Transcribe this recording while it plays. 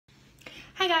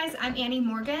guys, I'm Annie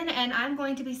Morgan and I'm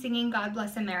going to be singing God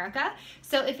Bless America.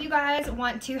 So if you guys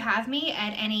want to have me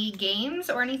at any games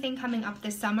or anything coming up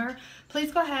this summer,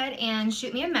 please go ahead and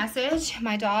shoot me a message.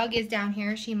 My dog is down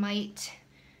here. She might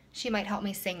help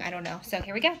me sing. I don't know. So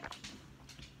here we go.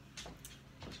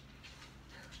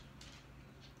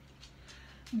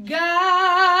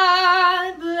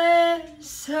 God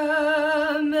bless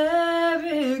America,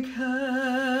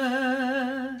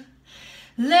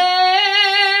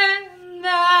 land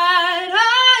that I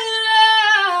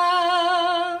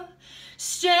love.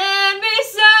 Stand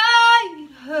beside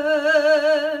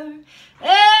her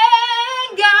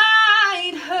and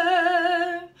guide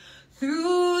her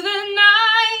through the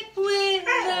night with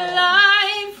the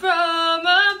light from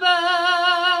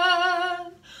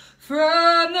above,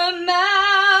 from the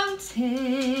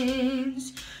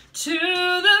mountains to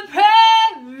the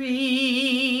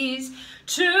prairies,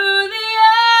 to the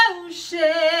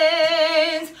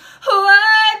oceans,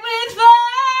 wide with love.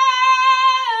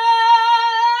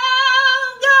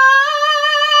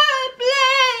 God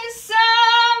bless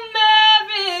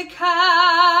America,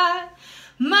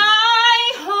 my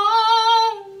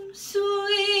home,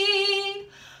 sweet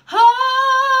home.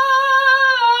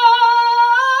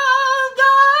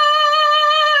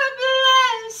 God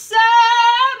bless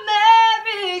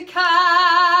America,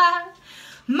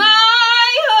 my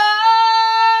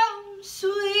home,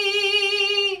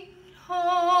 sweet home.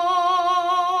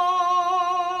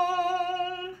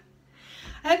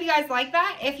 I hope you guys like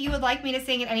that. If you would like me to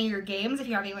sing at any of your games, if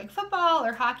you're having like football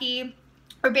or hockey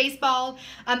or baseball,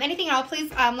 anything at all,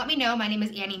 please let me know. My name is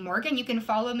Annie Morgan. You can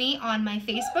follow me on my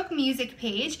Facebook music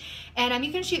page, and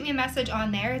you can shoot me a message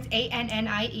on there. It's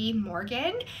ANNIE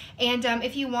Morgan. And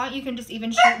if you want, you can just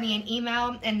even shoot me an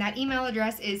email, and that email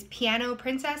address is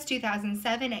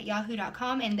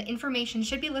pianoprincess2007@yahoo.com, and the information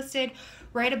should be listed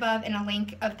right above in a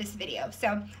link of this video.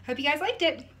 So hope you guys liked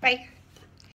it. Bye.